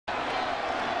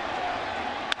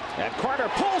And Carter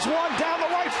pulls one down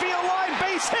the right field line.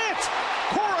 Base hit.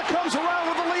 Cora comes around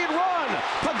with the lead run.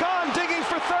 Pagan digging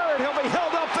for third. He'll be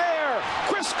held up there.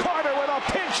 Chris Carter with a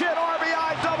pinch hit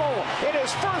RBI double in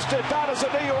his first at bat as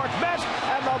a New York Met,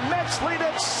 and the Mets lead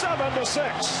it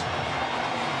 7-6.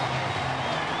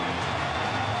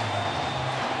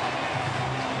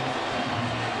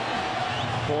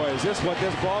 Boy, is this what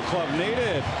this ball club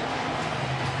needed?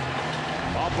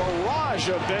 A barrage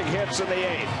of big hits in the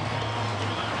 8th.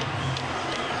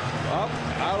 Up,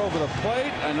 out over the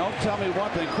plate, and don't tell me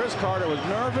one thing, Chris Carter was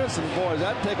nervous, and boy,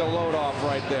 that'd take a load off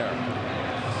right there.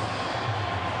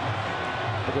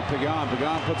 Look at Pagan.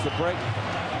 Pagan puts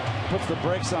the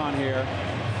brakes on here.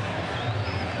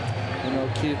 You know,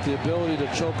 Keith, the ability to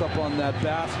choke up on that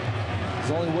bat is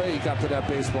the only way he got to that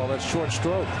baseball. That short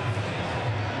stroke.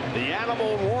 The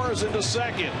animal roars into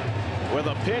second with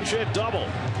a pinch hit double.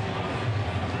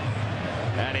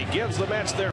 And he gives the Mets their